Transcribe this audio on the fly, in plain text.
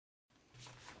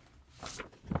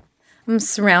I'm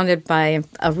surrounded by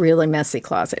a really messy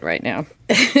closet right now.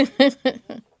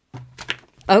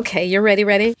 Okay, you're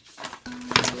ready?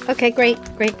 Okay, great.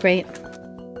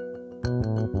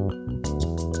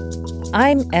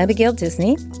 I'm Abigail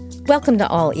Disney. Welcome to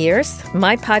All Ears,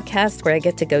 my podcast where I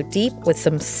get to go deep with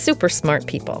some super smart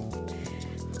people.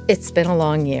 It's been a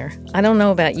long year. I don't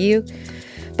know about you,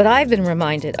 but I've been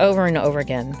reminded over and over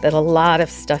again that a lot of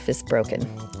stuff is broken.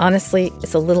 Honestly,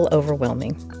 it's a little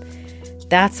overwhelming.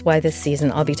 That's why this season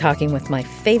I'll be talking with my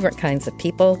favorite kinds of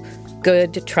people,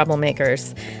 good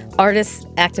troublemakers, artists,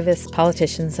 activists,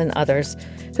 politicians, and others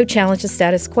who challenge the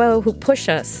status quo, who push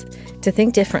us to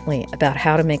think differently about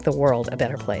how to make the world a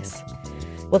better place.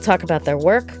 We'll talk about their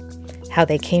work, how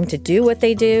they came to do what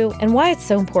they do, and why it's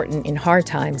so important in hard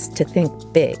times to think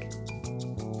big.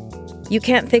 You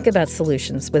can't think about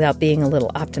solutions without being a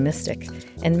little optimistic.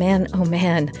 And man, oh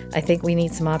man, I think we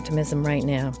need some optimism right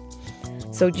now.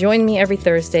 So join me every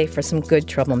Thursday for some good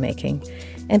troublemaking.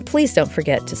 And please don't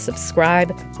forget to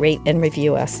subscribe, rate, and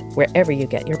review us wherever you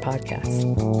get your podcasts.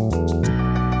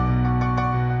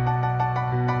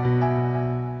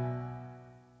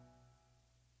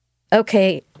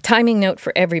 Okay, timing note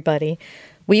for everybody.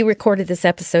 We recorded this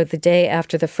episode the day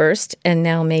after the first and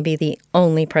now maybe the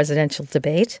only presidential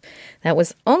debate. That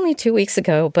was only 2 weeks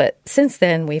ago, but since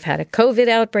then we've had a COVID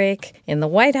outbreak in the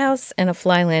White House and a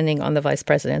fly landing on the vice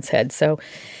president's head. So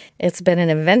it's been an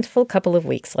eventful couple of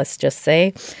weeks, let's just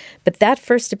say. But that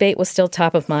first debate was still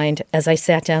top of mind as I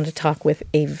sat down to talk with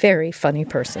a very funny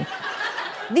person.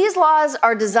 These laws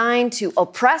are designed to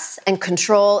oppress and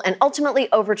control and ultimately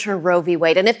overturn Roe v.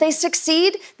 Wade. And if they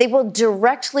succeed, they will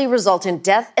directly result in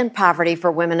death and poverty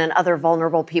for women and other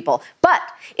vulnerable people. But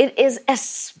it is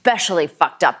especially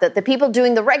fucked up that the people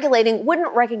doing the regulating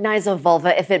wouldn't recognize a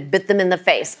vulva if it bit them in the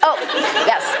face. Oh,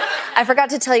 yes. I forgot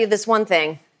to tell you this one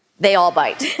thing. They all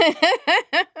bite.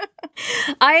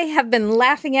 I have been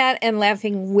laughing at and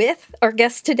laughing with our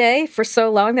guest today for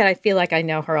so long that I feel like I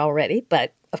know her already,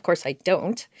 but of course I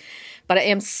don't. But I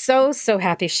am so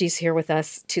happy she's here with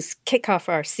us to kick off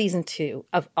our season 2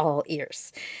 of All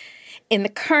Ears. In the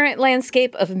current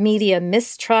landscape of media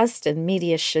mistrust and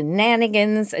media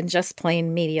shenanigans and just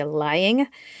plain media lying,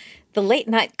 the late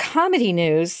night comedy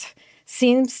news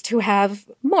seems to have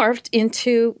morphed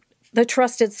into the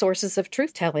trusted sources of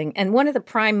truth-telling. And one of the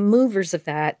prime movers of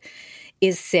that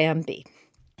is Sam Bee.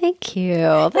 Thank you.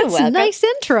 That's a nice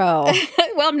intro.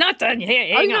 Well, I'm not done.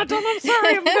 Hey, I'm not done. I'm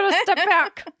sorry. I'm going to step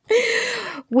back.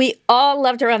 We all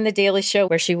loved her on The Daily Show,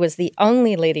 where she was the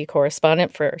only lady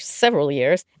correspondent for several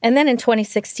years. And then in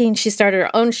 2016, she started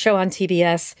her own show on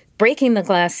TBS, Breaking the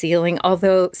Glass Ceiling.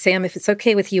 Although, Sam, if it's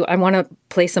okay with you, I want to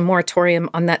place a moratorium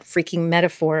on that freaking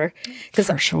metaphor.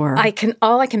 For sure.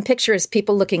 All I can picture is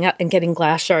people looking up and getting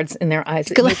glass shards in their eyes.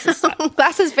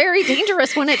 Glass is very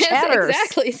dangerous when it shatters.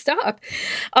 Exactly. Stop.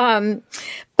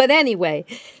 But anyway,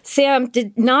 Sam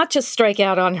did not just strike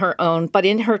out on her own, but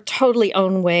in her totally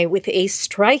own way with a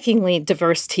strikingly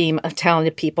diverse team of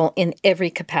talented people in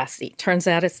every capacity. Turns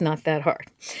out it's not that hard.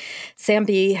 Sam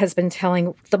Bee has been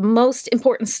telling the most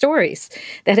important stories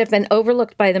that have been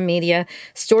overlooked by the media,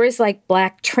 stories like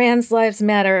Black Trans Lives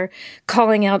Matter,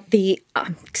 calling out the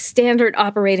standard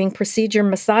operating procedure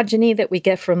misogyny that we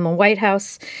get from the White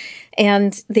House,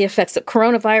 and the effects of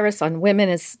coronavirus on women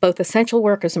as both essential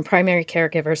workers and primary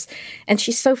caregivers. And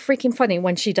she's so freaking funny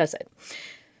when she does it.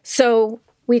 So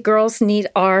we girls need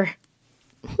our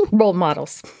role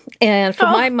models. And for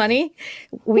my money,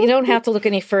 we don't have to look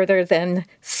any further than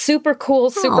super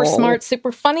cool, super smart,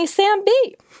 super funny Sam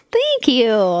Bee. Thank you.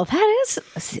 That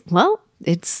is, well,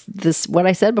 it's this what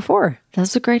I said before. That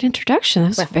was a great introduction.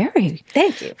 That was very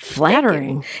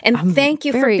flattering. Thank you. And I'm thank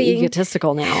you for very being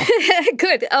egotistical now.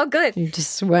 Good. Oh, good. You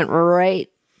just went right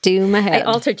to my head. I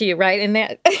altered you right in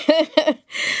that.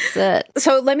 That's it.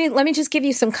 So let me just give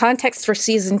you some context for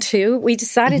season 2. We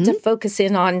decided to focus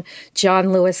in on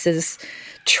John Lewis's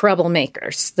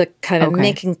troublemakers, the kind of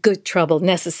making good trouble,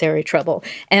 necessary trouble.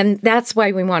 And that's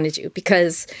why we wanted you,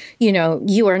 because, you know,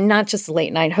 you are not just a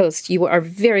late night host. You are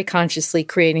very consciously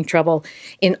creating trouble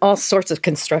in all sorts of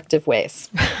constructive ways.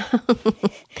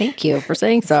 Thank you for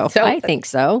saying so. I think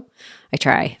so. I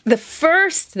try. The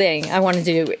first thing I want to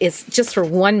do is just for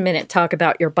 1 minute talk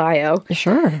about your bio.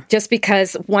 Sure. Just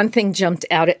because one thing jumped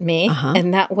out at me,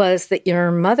 and that was that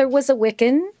your mother was a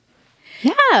Wiccan.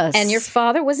 Yes. And your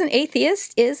father was an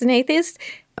atheist, is an atheist.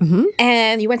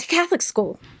 And you went to Catholic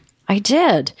school. I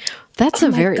did. That's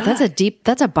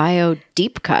that's a bio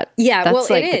deep cut. Yeah, that's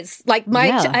well, it is. Like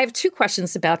I have 2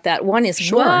 questions about that. One is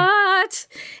what?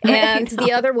 And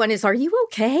the other one is, are you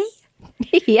okay?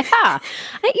 Yeah.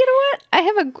 You know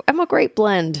what? I'm a great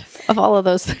blend of all of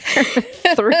those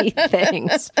 3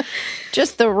 things.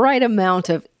 Just the right amount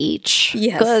of each.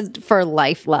 Yes. Good for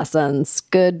life lessons.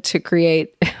 Good to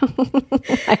create.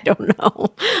 I don't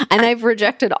know. And I've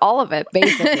rejected all of it,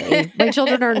 basically. My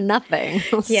children are nothing.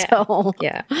 Yeah. So.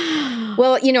 Yeah.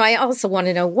 Well, I also want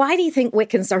to know, why do you think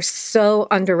Wiccans are so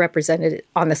underrepresented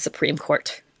on the Supreme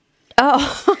Court?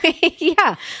 Oh,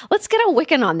 yeah. Let's get a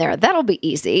Wiccan on there. That'll be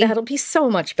easy. That'll be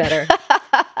so much better.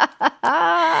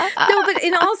 No, but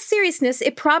in all seriousness,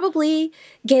 it probably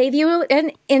gave you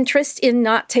an interest in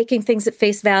not taking things at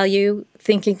face value,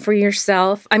 thinking for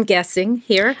yourself, I'm guessing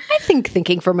here. I think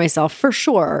thinking for myself, for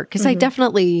sure, because I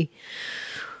definitely...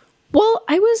 Well,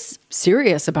 I was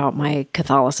serious about my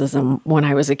Catholicism when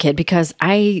I was a kid because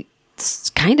I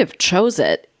kind of chose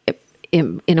it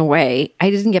in a way. I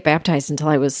didn't get baptized until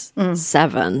I was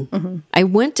 7.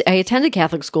 Mm-hmm. I attended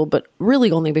Catholic school, but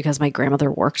really only because my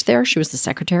grandmother worked there. She was the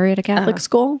secretary at a Catholic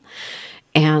school.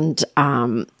 And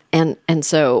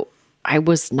so I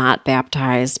was not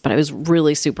baptized, but I was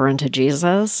really super into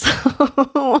Jesus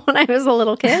when I was a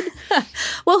little kid.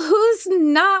 Well, who's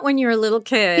not when you're a little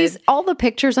kid? All the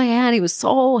pictures I had, he was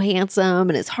so handsome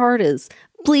and his heart is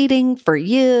bleeding for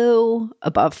you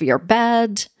above your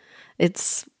bed.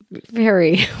 It's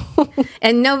very...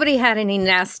 And nobody had any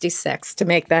nasty sex to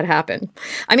make that happen.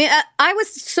 I mean, I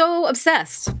was so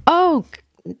obsessed. Oh,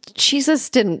 Jesus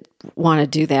didn't want to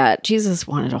do that. Jesus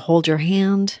wanted to hold your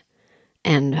hand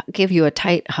and give you a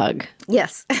tight hug.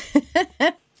 Yes.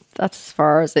 That's as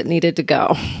far as it needed to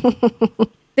go.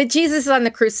 The Jesus on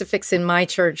the crucifix in my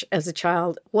church as a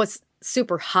child was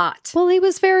super hot. Well, he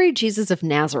was very Jesus of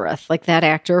Nazareth, like that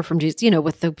actor from Jesus,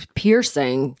 with the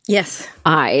piercing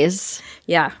eyes.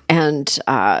 Yeah. And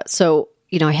so,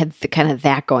 I had kind of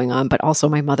that going on, but also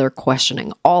my mother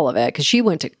questioning all of it because she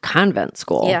went to convent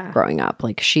school growing up.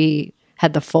 Like she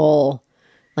had the full,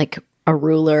 like a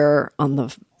ruler on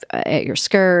the at your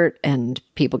skirt and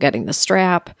people getting the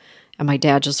strap. And my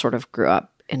dad just sort of grew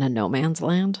up in a no man's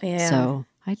land. Yeah. So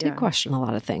I did question a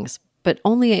lot of things, but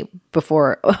only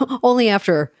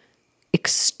after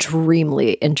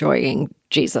extremely enjoying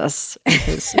Jesus and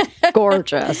his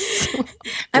gorgeous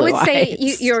I would say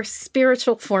eyes. Your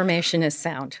spiritual formation is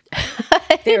sound.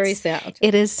 Very sound.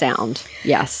 It is sound.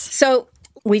 Yes. So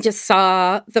we just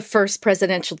saw the first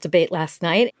presidential debate last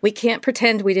night. We can't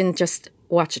pretend we didn't just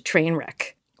watch a train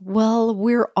wreck. Well,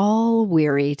 we're all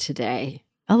weary today.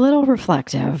 A little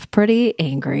reflective, pretty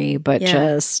angry, but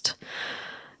just...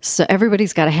 So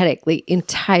everybody's got a headache. The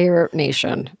entire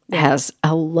nation has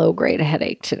a low-grade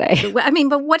headache today. I mean,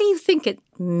 but what do you think it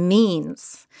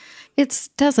means? It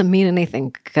doesn't mean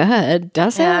anything good,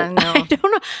 does it? No. I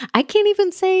don't know. I can't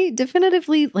even say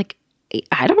definitively, like,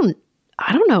 I don't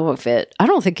know if I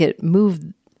don't think it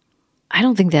moved. I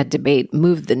don't think that debate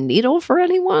moved the needle for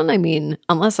anyone. I mean,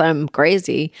 unless I'm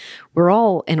crazy, we're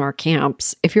all in our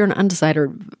camps. If you're an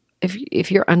undecided,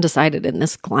 if you're undecided in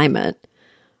this climate,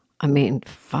 I mean,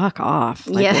 fuck off.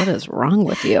 Like, what is wrong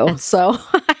with you? So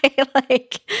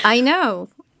I know.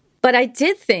 But I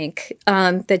did think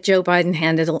that Joe Biden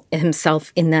handled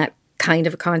himself in that kind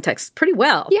of a context pretty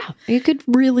well. Yeah. You could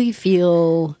really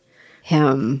feel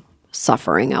him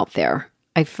suffering out there.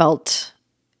 I felt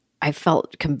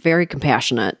very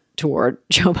compassionate toward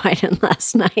Joe Biden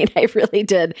last night. I really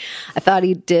did. I thought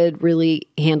he did really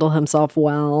handle himself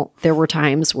well. There were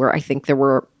times where I think there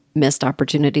were missed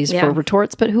opportunities for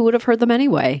retorts, but who would have heard them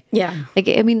anyway? Yeah. Like,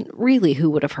 I mean, really, who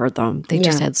would have heard them? They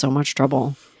just had so much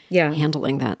trouble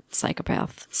handling that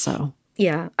psychopath. So,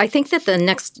 yeah. I think that the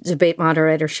next debate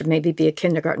moderator should maybe be a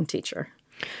kindergarten teacher.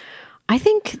 I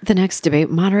think the next debate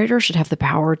moderator should have the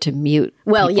power to mute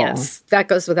people. Yes, that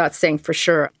goes without saying for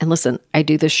sure. And listen, I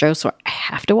do this show, so I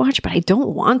have to watch, but I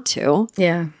don't want to.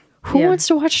 Yeah. Who wants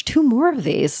to watch 2 more of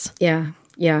these? Yeah.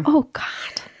 Yeah. Oh,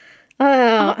 God.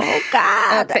 Oh,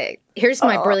 God. Okay. Here's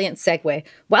my brilliant segue.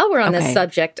 While we're on this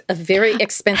subject of very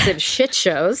expensive shit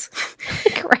shows,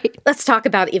 great. Let's talk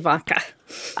about Ivanka.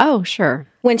 Oh, sure.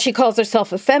 When she calls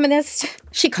herself a feminist,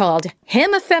 she called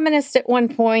him a feminist at one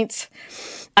point.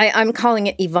 I'm calling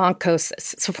it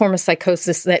Ivankosis. It's a form of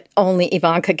psychosis that only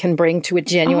Ivanka can bring to a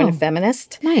genuine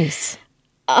feminist. Nice.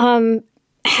 I'm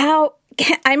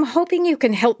hoping you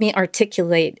can help me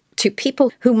articulate to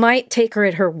people who might take her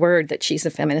at her word that she's a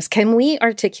feminist. Can we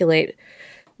articulate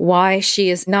why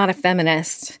she is not a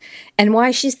feminist and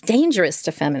why she's dangerous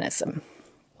to feminism?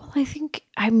 Well,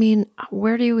 I mean,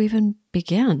 where do you even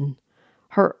begin?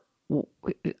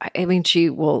 She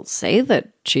will say that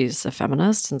she's a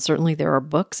feminist, and certainly there are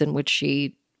books in which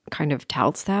she kind of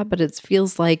touts that, but it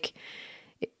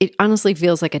honestly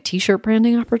feels like a t-shirt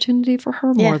branding opportunity for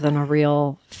her more than a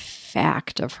real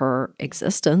fact of her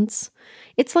existence.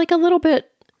 It's like a little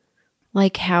bit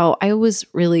like how I always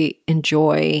really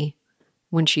enjoy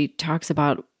when she talks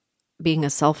about being a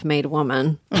self-made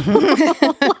woman. Like,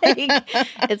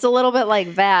 it's a little bit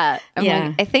like that.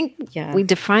 I think we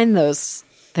define those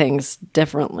things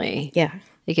differently. Yeah.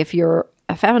 Like if you're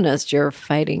a feminist, you're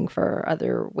fighting for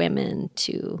other women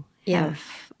to have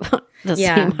the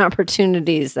same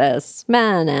opportunities as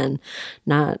men and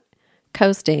not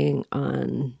coasting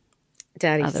on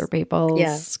other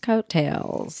people's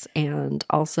coattails, and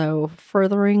also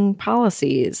furthering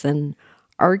policies and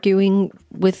arguing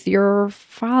with your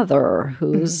father,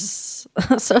 who's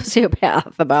a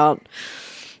sociopath, about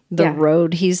the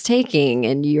road he's taking,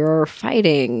 and you're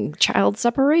fighting child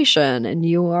separation, and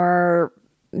you are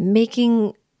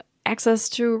making access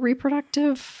to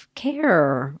reproductive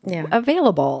care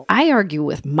available. I argue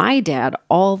with my dad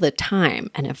all the time,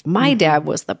 and if my dad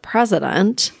was the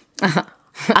president,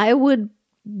 I would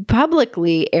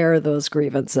publicly air those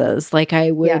grievances. Like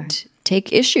I would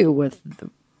take issue with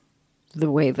the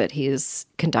way that he's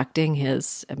conducting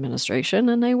his administration,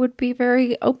 and I would be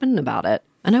very open about it.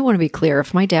 And I want to be clear,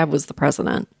 if my dad was the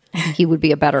president, he would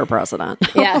be a better president.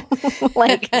 Yeah.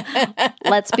 Like,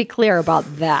 let's be clear about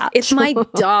that. If my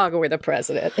dog were the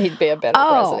president, he'd be a better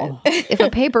president. If a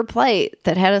paper plate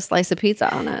that had a slice of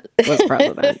pizza on it was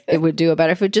president, it would do a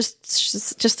better. If it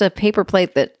just a paper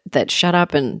plate that shut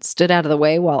up and stood out of the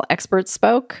way while experts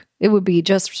spoke, it would be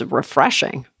just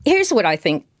refreshing. Here's what I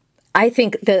think. I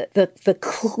think the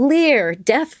clear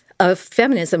death of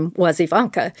feminism was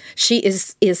Ivanka. She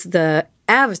is the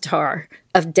avatar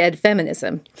of dead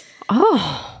feminism.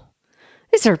 Oh,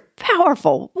 these are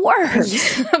powerful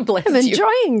words. Bless I'm you.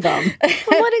 enjoying them.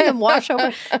 I'm letting them wash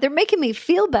over. They're making me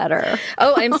feel better.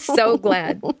 Oh, I'm so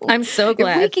glad. I'm so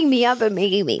glad. You're waking me up and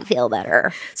making me feel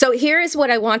better. So here is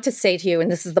what I want to say to you, and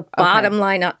this is the bottom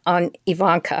line on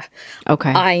Ivanka.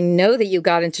 Okay. I know that you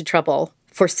got into trouble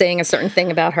for saying a certain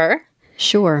thing about her.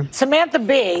 Sure. Samantha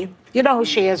Bee, you know who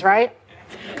she is, right?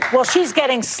 Well, she's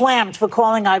getting slammed for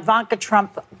calling Ivanka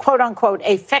Trump, quote unquote,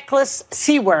 a feckless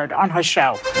C word on her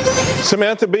show.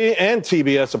 Samantha Bee and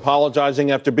TBS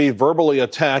apologizing after Bee verbally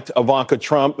attacked Ivanka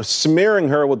Trump, smearing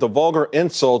her with a vulgar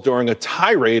insult during a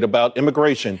tirade about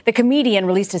immigration. The comedian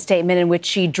released a statement in which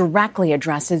she directly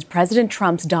addresses President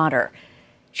Trump's daughter.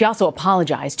 She also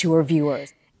apologized to her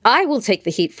viewers. I will take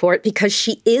the heat for it because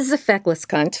she is a feckless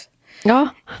cunt.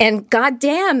 Oh. And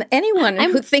goddamn anyone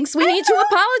who thinks we need to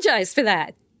apologize for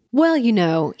that. Well,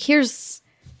 here's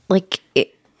like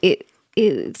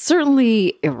it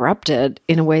certainly erupted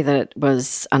in a way that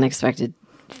was unexpected.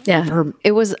 Yeah.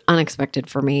 It was unexpected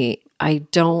for me. I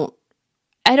don't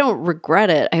regret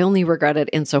it. I only regret it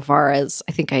insofar as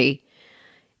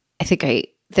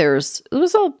there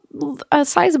was a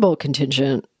sizable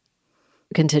contingency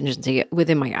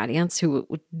within my audience who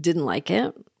didn't like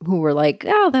it, who were like,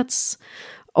 oh, that's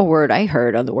a word I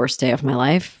heard on the worst day of my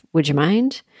life. Would you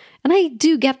mind? And I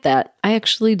do get that. I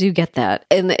actually do get that.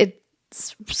 And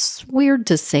it's weird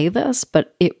to say this,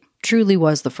 but it truly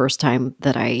was the first time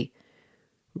that I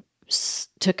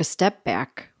took a step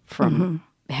back from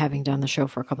having done the show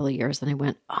for a couple of years. And I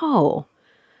went, oh,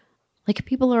 like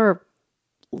people are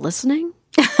listening?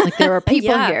 Like there are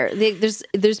people here.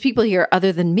 There's people here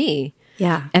other than me.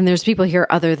 Yeah. And there's people here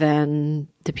other than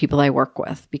the people I work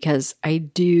with, because I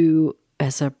do,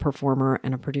 as a performer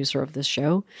and a producer of this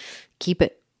show, keep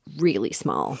it really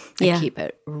small. Yeah.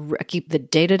 I keep the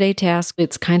day-to-day task.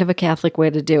 It's kind of a Catholic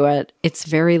way to do it. It's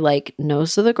very like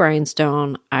nose to the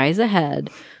grindstone, eyes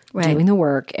ahead, doing the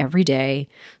work every day.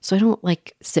 So I don't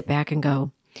like sit back and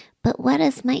go, but what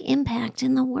is my impact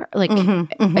in the world? Like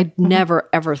I never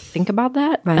ever think about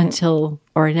that until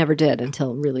I never did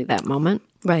until really that moment.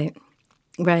 Right.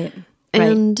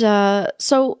 And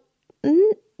so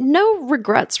no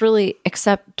regrets really,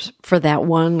 except for that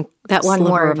one sliver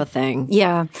word of a thing.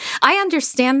 Yeah. I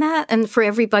understand that. And for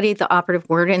everybody, the operative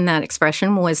word in that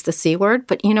expression was the C word.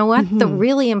 But you know what? The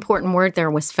really important word there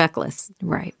was feckless.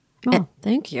 Right. Oh,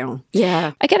 thank you.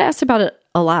 Yeah. I get asked about it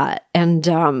a lot. And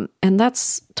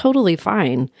that's totally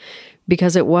fine,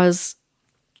 because it was,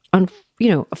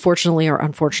 fortunately or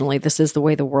unfortunately, this is the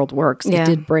way the world works. Yeah. It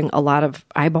did bring a lot of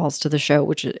eyeballs to the show,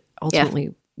 which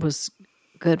ultimately was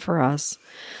good for us.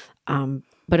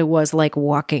 But it was like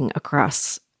walking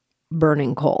across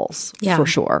burning coals, for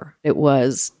sure. It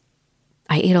was,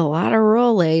 I ate a lot of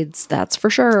Rolaids, that's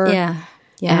for sure. Yeah.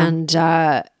 And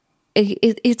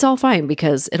it's all fine,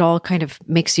 because it all kind of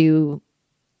makes you,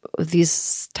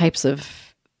 these types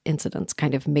of incidents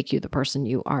kind of make you the person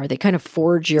you are. They kind of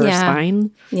forge your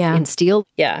spine in steel.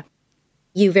 Yeah.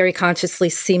 You very consciously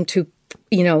seem to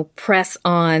press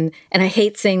on, and I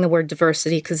hate saying the word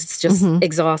diversity because it's just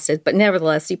exhausted, but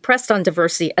nevertheless, you pressed on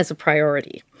diversity as a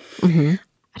priority. I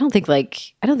don't think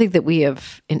that we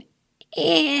have in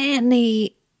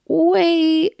any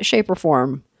way, shape, or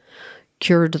form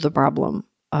cured the problem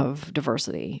of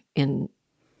diversity in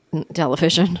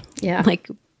television. Yeah.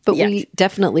 But we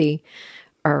definitely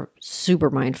are super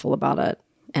mindful about it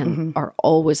and are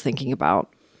always thinking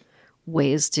about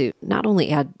ways to not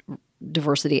only add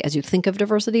diversity as you think of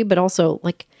diversity, but also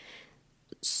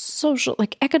social,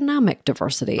 economic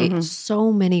diversity.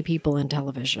 So many people in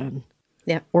television.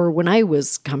 Yeah. Or when I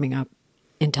was coming up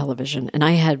in television and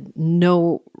I had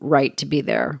no right to be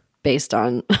there based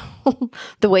on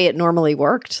the way it normally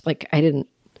worked. I didn't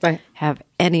have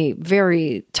any,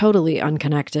 very totally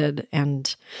unconnected,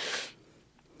 and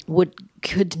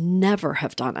could never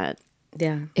have done it.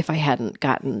 Yeah. If I hadn't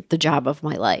gotten the job of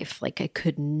my life. I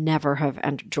could never have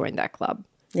joined that club.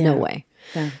 Yeah. No way.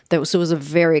 Yeah. So it was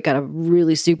got a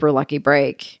really super lucky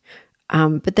break.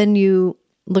 But then you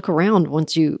look around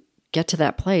once you get to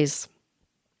that place,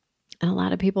 and a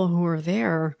lot of people who were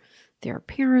there, their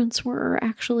parents were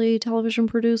actually television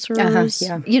producers.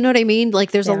 Yeah. You know what I mean?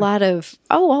 There's a lot of,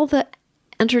 all the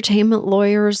entertainment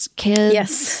lawyers'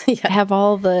 kids have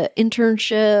all the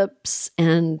internships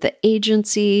and the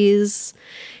agencies.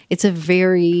 It's a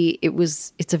very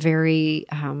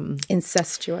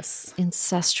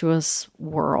incestuous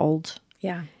world.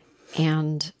 Yeah.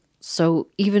 And so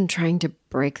even trying to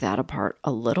break that apart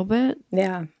a little bit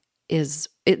is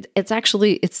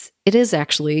actually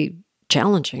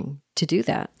challenging to do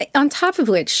that. On top of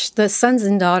which, the sons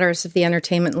and daughters of the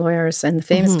entertainment lawyers and the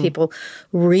famous people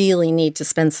really need to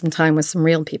spend some time with some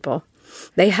real people.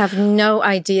 They have no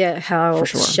idea how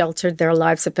sheltered their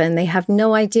lives have been. They have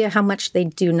no idea how much they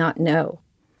do not know.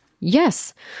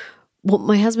 Yes. Well,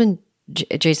 my husband,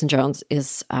 Jason Jones,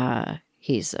 is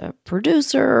he's a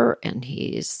producer, and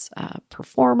he's a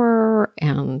performer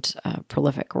and a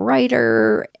prolific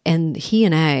writer. And he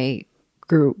and I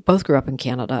both grew up in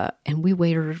Canada, and we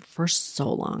waited for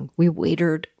so long. So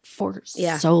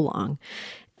long.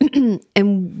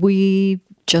 And we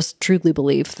just truly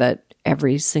believe that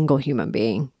every single human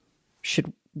being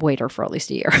should waiter for at least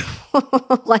a year.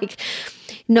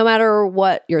 No matter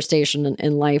what your station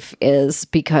in life is,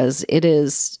 because it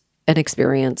is an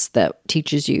experience that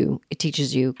teaches you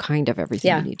kind of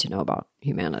everything you need to know about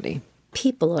humanity.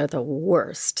 People are the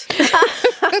worst.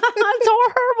 It's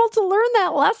horrible to learn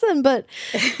that lesson, but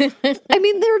I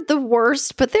mean, they're the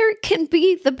worst, but there can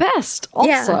be the best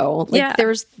also.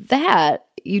 There's that.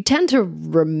 You tend to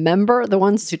remember the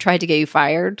ones who tried to get you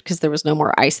fired because there was no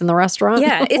more ice in the restaurant.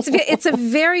 Yeah, it's a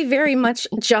very, very much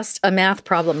just a math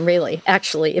problem, really,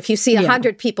 actually. If you see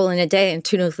 100 people in a day and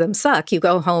 2 of them suck, you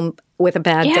go home with a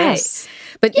bad day.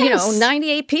 But,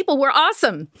 98 people were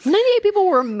awesome. 98 people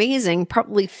were amazing.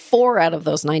 Probably 4 out of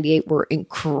those 98 were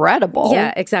incredible.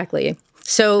 Yeah, exactly.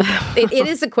 So it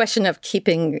is a question of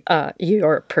keeping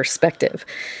your perspective.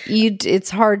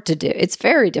 It's hard to do. It's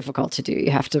very difficult to do.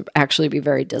 You have to actually be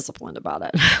very disciplined about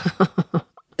it.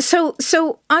 So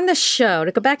on the show,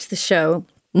 to go back to the show,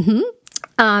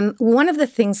 one of the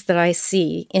things that I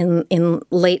see in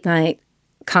late night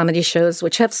comedy shows,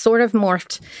 which have sort of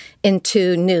morphed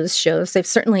into news shows, they've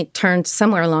certainly turned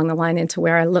somewhere along the line into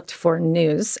where I looked for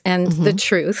news and the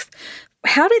truth.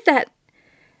 How did that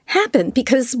happen?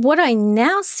 Because what I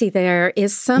now see there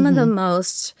is some of the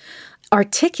most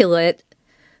articulate,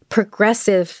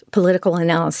 progressive political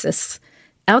analysis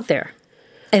out there.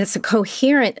 And it's a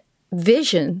coherent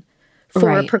vision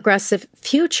for a progressive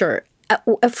future.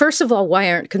 First of all,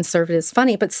 why aren't conservatives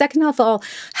funny? But second of all,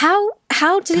 how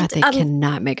did they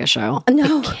cannot make a show?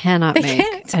 No, they cannot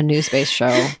make a news-based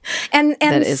show and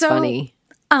that is funny.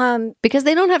 Because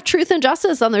they don't have truth and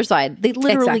justice on their side. They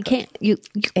literally can't.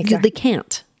 They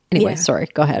can't. Anyway, sorry.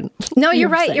 Go ahead. No, you're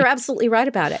right. You're absolutely right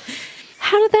about it.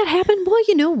 How did that happen? Well,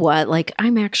 you know what?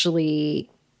 I'm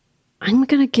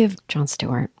going to give Jon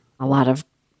Stewart a lot of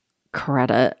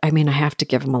credit. I mean, I have to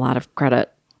give him a lot of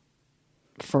credit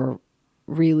for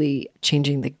really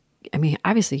changing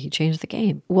obviously he changed the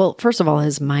game. Well, first of all,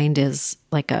 his mind is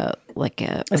like a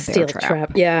steel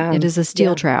trap. Yeah. It is a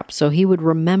steel trap. So he would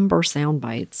remember sound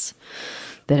bites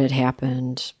that had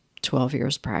happened 12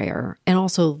 years prior. And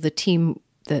also the team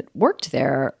that worked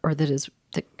there, or that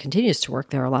continues to work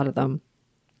there, a lot of them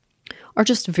are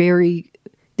just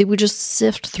they would just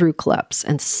sift through clips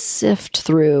and sift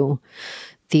through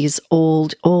these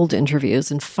old interviews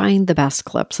and find the best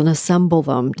clips and assemble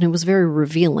them. And it was very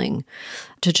revealing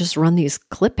to just run these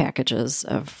clip packages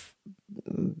of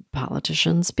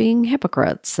politicians being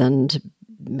hypocrites and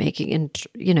making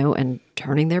and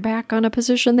turning their back on a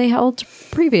position they held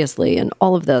previously and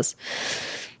all of this.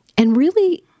 And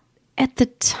really, at the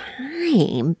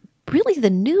time, really the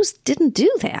news didn't do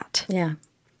that. Yeah.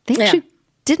 They actually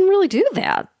didn't really do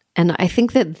that. And I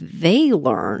think that they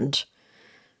learned,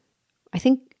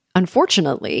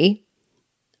 unfortunately,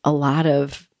 a lot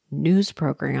of news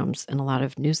programs and a lot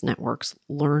of news networks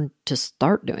learned to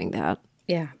start doing that.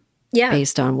 Yeah. Yeah.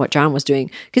 Based on what John was doing,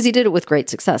 because he did it with great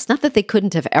success. Not that they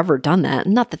couldn't have ever done that,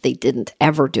 not that they didn't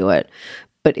ever do it,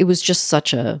 but it was just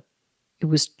the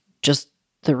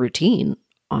routine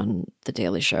on The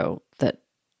Daily Show that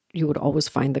you would always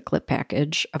find the clip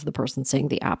package of the person saying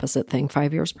the opposite thing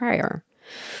 5 years prior.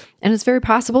 And it's very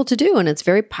possible to do, and it's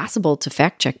very possible to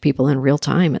fact check people in real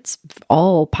time. It's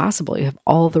all possible. You have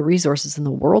all the resources in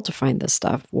the world to find this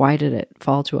stuff. Why did it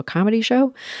fall to a comedy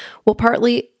show? Well,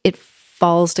 partly it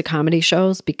falls to comedy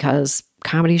shows because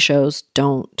comedy shows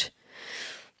don't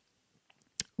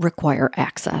require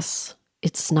access.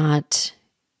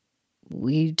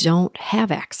 We don't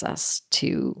have access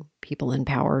to people in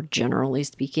power, generally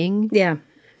speaking. Yeah.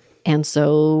 And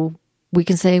so we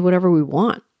can say whatever we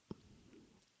want.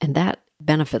 And that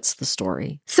benefits the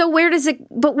story. So where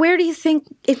do you think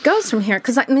it goes from here?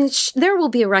 Because I mean, there will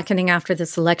be a reckoning after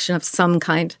this election of some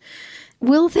kind.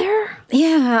 Will there?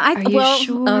 Yeah. Are you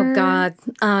sure? Oh, God.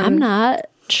 I'm not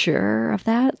sure of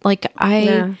that. Like,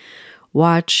 I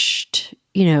watched,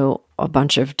 a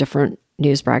bunch of different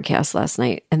news broadcasts last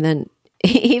night. And then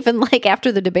even like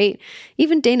after the debate,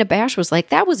 even Dana Bash was like,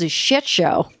 that was a shit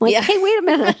show. Like, hey, wait a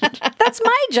minute. That's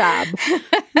my job. I'm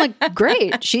like,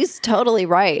 great. She's totally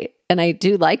right. And I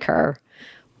do like her.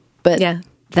 But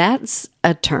that's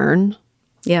a turn.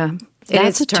 Yeah.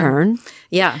 That's a turn.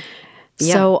 Yeah.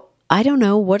 So I don't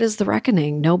know. What is the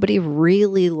reckoning? Nobody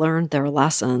really learned their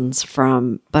lessons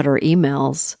from butter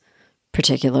emails,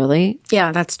 particularly.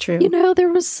 Yeah, that's true.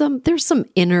 There's some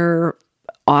inner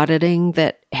auditing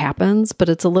that happens, but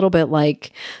it's a little bit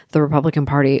like the Republican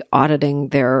Party auditing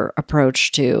their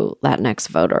approach to Latinx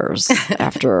voters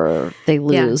after they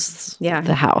lose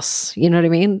the House. You know what I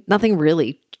mean? Nothing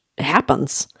really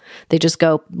happens. They just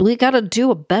go, we got to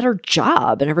do a better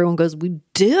job. And everyone goes, we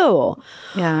do.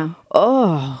 Yeah.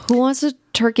 Oh, who wants a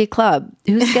turkey club?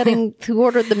 Who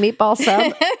ordered the meatball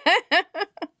sub?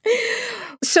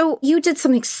 So you did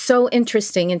something so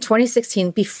interesting in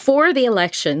 2016 before the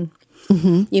election.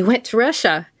 Mm-hmm. You went to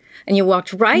Russia and you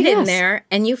walked right in there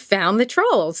and you found the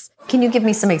trolls. Can you give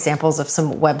me some examples of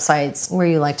some websites where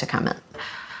you like to comment?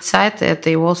 Сайты —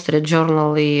 это и Wall Street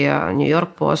Journal, и New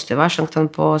York Post, и Washington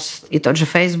Post, и тот же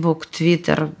Facebook,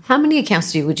 Twitter. How many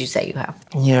accounts would you say you have?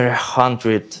 Near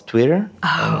 100 Twitter,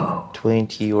 and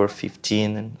 20 or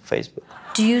 15 in Facebook.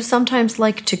 Do you sometimes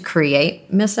like to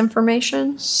create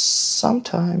misinformation?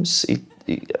 Sometimes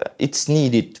it's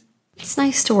needed. It's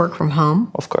nice to work from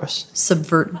home. Of course.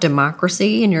 Subvert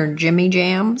democracy in your Jimmy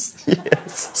Jams.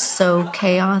 Yes. Sow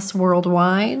chaos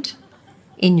worldwide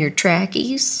in your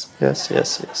trackies.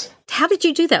 Yes. How did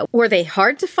you do that? Were they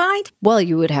hard to find? Well,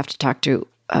 you would have to talk to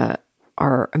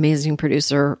our amazing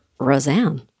producer,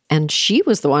 Roseanne. And she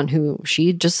was the one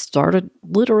she just started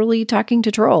literally talking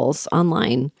to trolls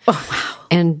online. Oh, wow.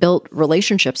 And built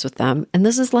relationships with them. And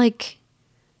this is like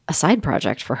a side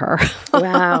project for her.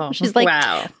 Wow. She's like,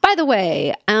 by the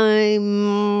way,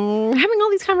 I'm having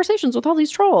all these conversations with all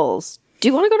these trolls. Do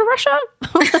you want to go to Russia?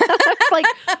 It's like,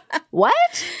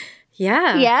 what?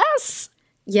 Yeah. Yes.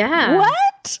 Yeah.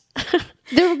 What?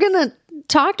 They were going to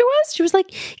talk to us? She was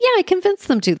like, yeah, I convinced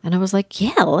them to. And I was like,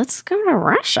 yeah, let's go to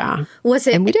Russia.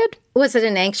 And we did. Was it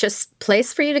an anxious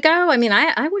place for you to go? I mean,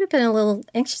 I would have been a little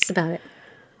anxious about it.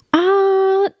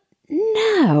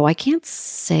 No, I can't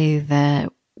say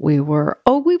that we were.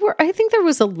 I think there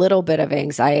was a little bit of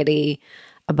anxiety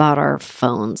about our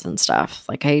phones and stuff.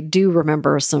 Like, I do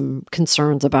remember some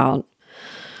concerns about,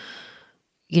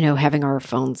 having our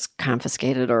phones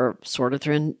confiscated or sorted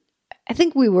through. And I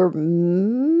think we were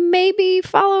maybe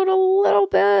followed a little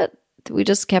bit. We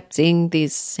just kept seeing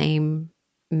these same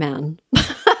men.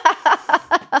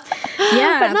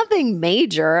 Yeah. But nothing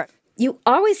major. You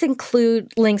always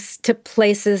include links to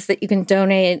places that you can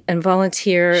donate and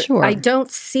volunteer. Sure. I don't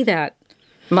see that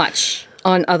much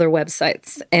on other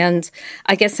websites. And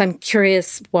I guess I'm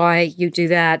curious why you do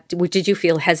that. Did you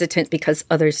feel hesitant because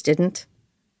others didn't?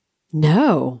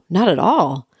 No, not at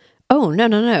all. Oh,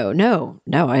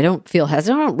 no. I don't feel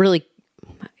hesitant. I don't really.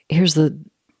 Here's the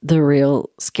real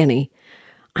skinny.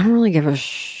 I don't really give a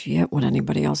shit what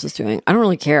anybody else is doing. I don't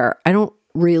really care. I don't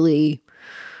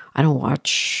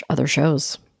watch other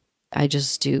shows. I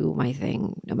just do my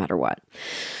thing no matter what.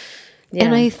 Yeah.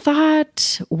 And I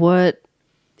thought what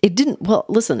it didn't, well,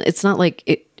 listen, it's not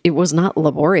like it was not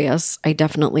laborious. I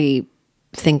definitely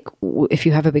think if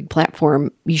you have a big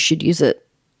platform, you should use it.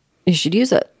 You should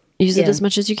use it. Use it as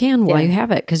much as you can while you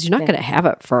have it, because you're not going to have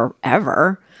it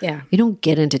forever. Yeah. You don't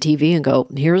get into TV and go,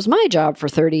 here's my job for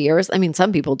 30 years. I mean,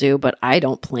 some people do, but I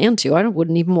don't plan to. I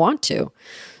wouldn't even want to.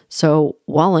 So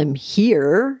while I'm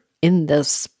here in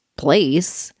this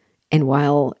place, and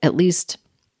while at least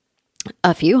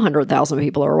a few 100,000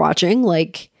 people are watching,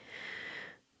 like,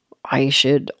 I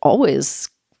should always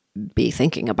be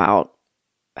thinking about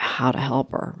how to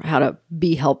help or how to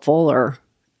be helpful or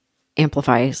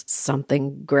amplify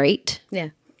something great. Yeah.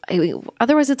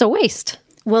 Otherwise, it's a waste.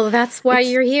 Well, that's why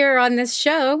you're here on this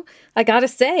show, I got to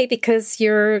say, because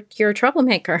you're a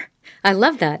troublemaker. I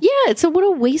love that. Yeah, what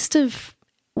a waste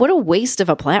of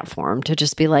a platform to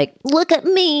just be like, look at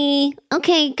me.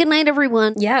 Okay, good night,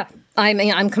 everyone. Yeah. I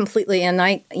mean, I'm completely, and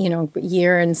I, a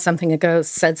year and something ago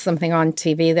said something on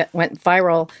TV that went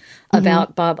viral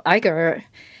about Bob Iger.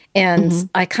 And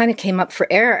I kind of came up for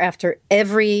air after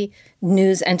every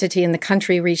news entity in the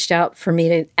country reached out for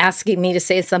me asking me to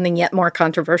say something yet more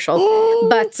controversial.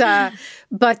 But I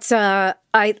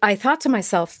thought to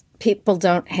myself, people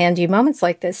don't hand you moments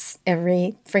like this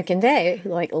every freaking day.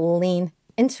 Like, lean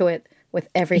into it with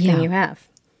everything you have.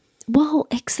 Well,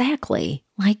 exactly.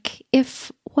 Like,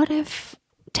 what if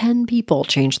 10 people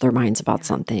change their minds about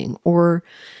something, or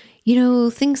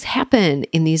things happen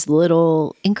in these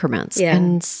little increments. Yeah.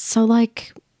 And so,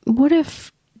 like, what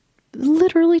if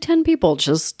literally 10 people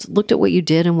just looked at what you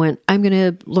did and went, I'm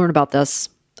going to learn about this.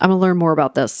 I'm going to learn more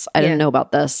about this. I didn't know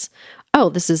about this. Oh,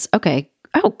 this is okay.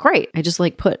 Oh, great. I just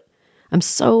I'm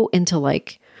so into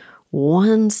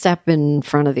one step in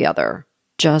front of the other.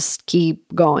 Just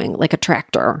keep going like a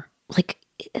tractor. Like,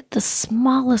 the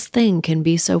smallest thing can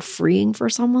be so freeing for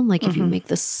someone. Like, if you make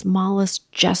the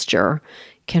smallest gesture,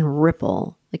 can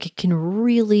ripple. Like, it can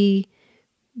really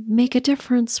make a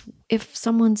difference if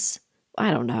someone's,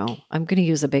 I don't know, I'm going to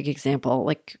use a big example.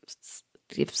 Like,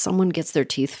 if someone gets their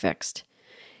teeth fixed,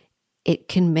 it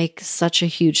can make such a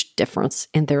huge difference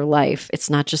in their life. It's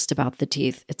not just about the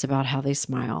teeth. It's about how they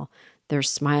smile. Their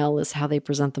smile is how they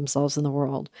present themselves in the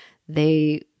world.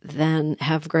 They then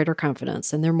have greater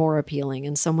confidence and they're more appealing,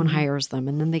 and someone hires them,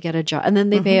 and then they get a job, and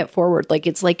then they pay it forward. Like,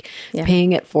 it's like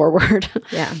paying it forward.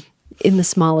 Yeah. In the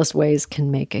smallest ways can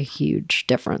make a huge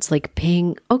difference. Like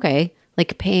paying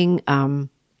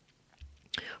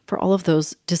for all of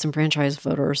those disenfranchised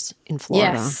voters in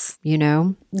Florida. Yes.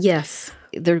 Yes.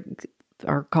 They're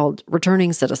are called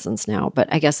returning citizens now,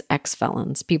 but I guess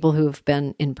ex-felons, people who've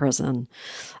been in prison.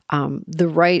 The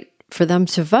right for them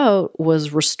to vote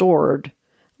was restored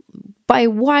by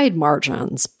wide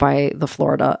margins by the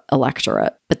Florida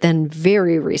electorate. But then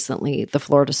very recently, the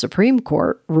Florida Supreme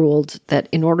Court ruled that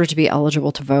in order to be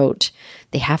eligible to vote,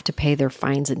 they have to pay their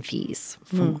fines and fees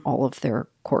from all of their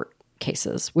court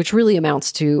cases, which really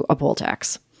amounts to a poll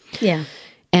tax. Yeah.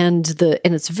 And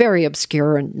it's very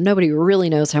obscure and nobody really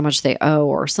knows how much they owe,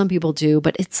 or some people do,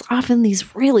 but it's often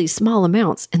these really small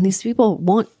amounts, and these people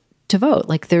want to vote.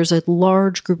 Like, there's a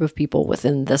large group of people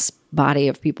within this body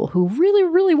of people who really,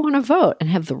 really want to vote and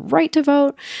have the right to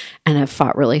vote and have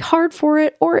fought really hard for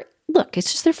it. Or look,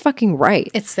 it's just their fucking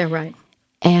right. It's their right.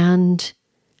 And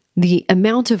the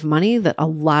amount of money that a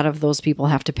lot of those people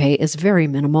have to pay is very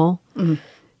minimal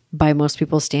by most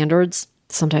people's standards.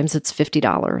 Sometimes it's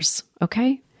 $50,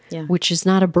 okay? Yeah. Which is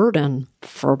not a burden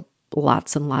for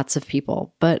lots and lots of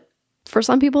people. But for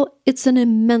some people, it's an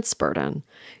immense burden.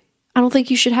 I don't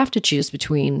think you should have to choose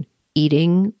between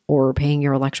eating or paying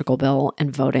your electrical bill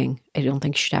and voting. I don't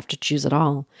think you should have to choose at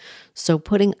all. So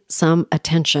putting some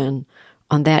attention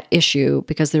on that issue,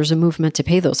 because there's a movement to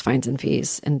pay those fines and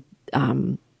fees. And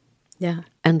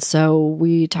and so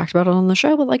we talked about it on the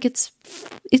show, but like it's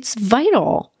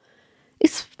vital.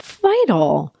 It's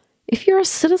vital. If you're a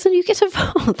citizen, you get to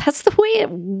vote. That's the way it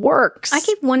works. I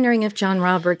keep wondering if John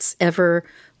Roberts ever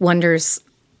wonders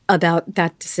about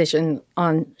that decision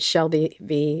on Shelby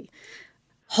v.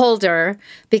 Holder,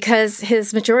 because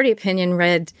his majority opinion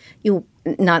read,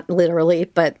 not literally,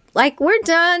 but like, we're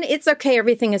done. It's okay.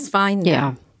 Everything is fine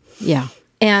now. Yeah.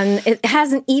 And it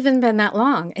hasn't even been that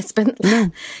long. It's been,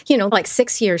 like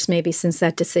 6 years maybe since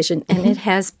that decision. And it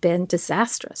has been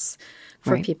disastrous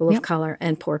for people of color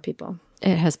and poor people.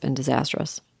 It has been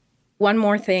disastrous. One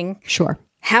more thing. Sure.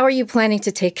 How are you planning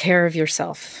to take care of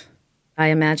yourself? I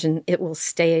imagine it will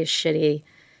stay shitty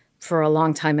for a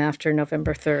long time after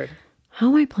November 3rd. How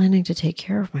am I planning to take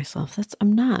care of myself?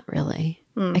 I'm not really.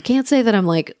 I can't say that I'm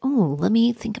like, oh, let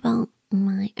me think about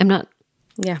I'm not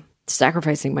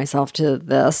sacrificing myself to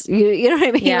this. You know what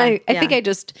I mean? Yeah, I think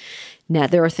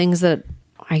there are things that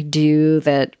I do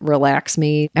that relax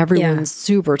me. Everyone's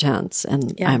super tense,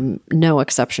 and I'm no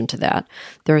exception to that.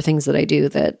 There are things that I do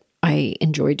that I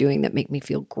enjoy doing that make me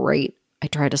feel great. I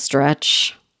try to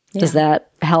stretch. Does that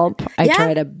help? I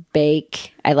try to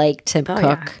bake. I like to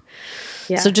cook.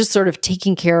 Yeah. So just sort of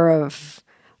taking care of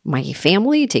my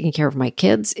family, taking care of my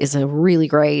kids is a really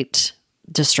great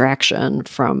distraction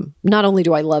from, not only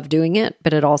do I love doing it,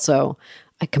 but it also,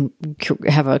 I can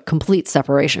have a complete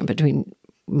separation between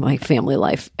my family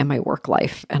life and my work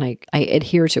life. And I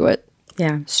adhere to it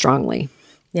strongly.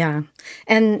 Yeah.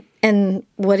 And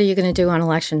what are you going to do on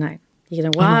election night? You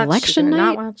going to watch? On election night?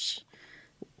 Not watch?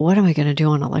 What am I going to do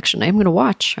on election night? I'm going to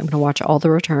watch. I'm going to watch all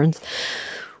the returns.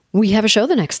 We have a show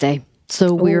the next day.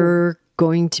 So we're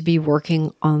going to be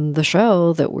working on the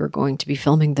show that we're going to be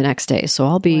filming the next day. So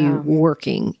I'll be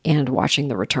working and watching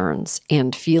the returns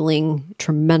and feeling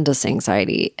tremendous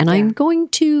anxiety. And I'm going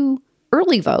to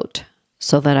early vote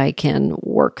so that I can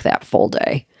work that full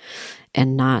day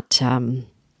and not and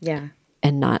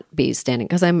not be standing,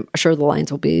 because I'm sure the lines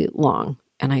will be long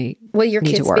and I will your need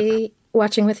kids to work. Be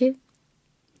watching with you?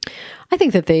 I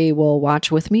think that they will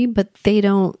watch with me, but they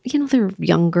don't, they're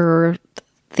younger.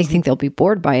 They think they'll be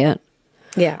bored by it.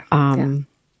 Yeah.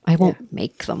 I won't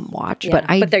make them watch, but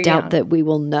I doubt young. That we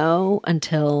will know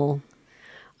until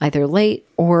either late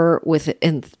or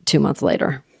within 2 months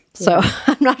later. So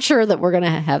I'm not sure that we're going to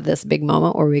have this big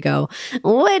moment where we go,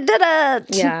 we did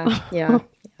it. Yeah.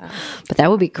 But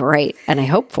that would be great. And I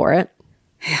hope for it.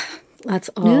 Yeah. That's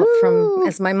all from,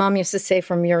 as my mom used to say,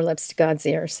 from your lips to God's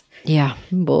ears. Yeah,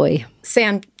 boy.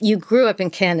 Sam, you grew up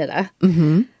in Canada.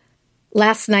 Mm-hmm.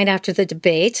 Last night after the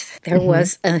debate, there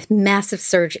was a massive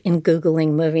surge in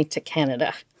Googling moving to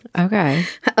Canada. Okay.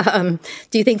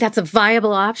 Do you think that's a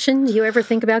viable option? Do you ever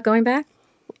think about going back?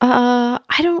 I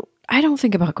don't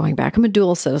think about going back. I'm a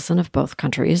dual citizen of both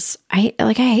countries. I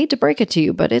hate to break it to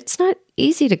you, but it's not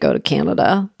easy to go to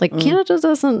Canada. Canada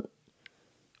doesn't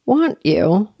want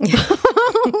you.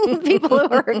 People who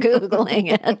are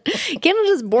Googling it.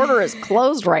 Canada's border is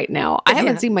closed right now. I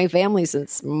haven't seen my family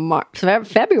since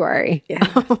February.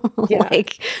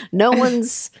 No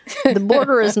one's, the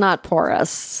border is not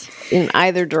porous in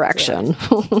either direction.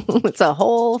 It's a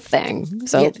whole thing.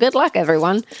 So good luck,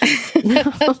 everyone.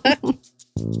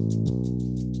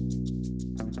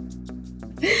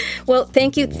 Well,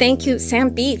 thank you,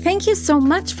 Sam B. Thank you so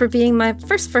much for being my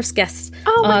first guest.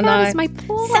 Oh my God, it's my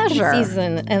pleasure. Second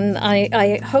season, and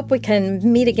I hope we can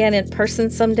meet again in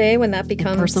person someday when that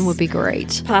becomes in person would be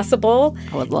great. Possible.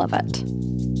 I would love it.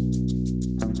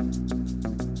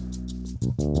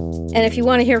 And if you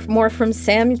want to hear more from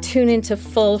Sam, tune into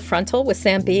Full Frontal with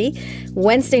Sam B.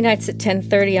 Wednesday nights at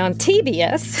 10:30 on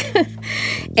TBS.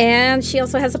 And she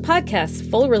also has a podcast,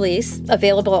 Full Release,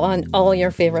 available on all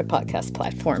your favorite podcast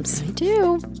platforms. I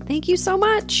do. Thank you so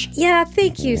much. Yeah,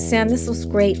 thank you, Sam. This was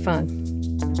great fun.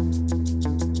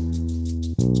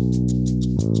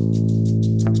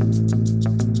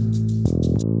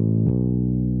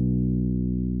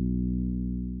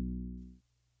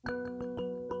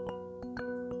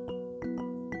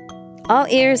 All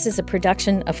Ears is a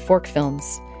production of Fork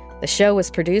Films. The show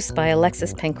was produced by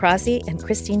Alexis Pancrazzi and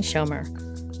Christine Schomer.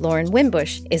 Lauren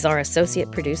Wimbush is our associate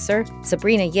producer.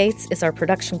 Sabrina Yates is our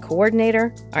production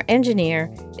coordinator. Our engineer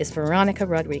is Veronica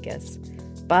Rodriguez.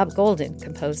 Bob Golden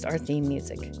composed our theme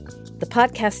music. The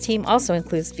podcast team also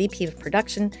includes VP of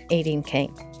Production, Nadine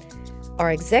Kane.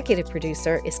 Our executive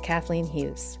producer is Kathleen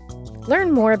Hughes.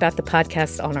 Learn more about the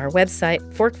podcast on our website,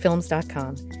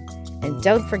 forkfilms.com. And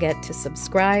don't forget to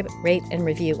subscribe, rate, and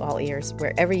review All Ears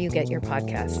wherever you get your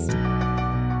podcasts.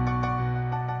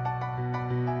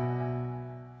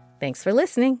 Thanks for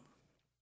listening.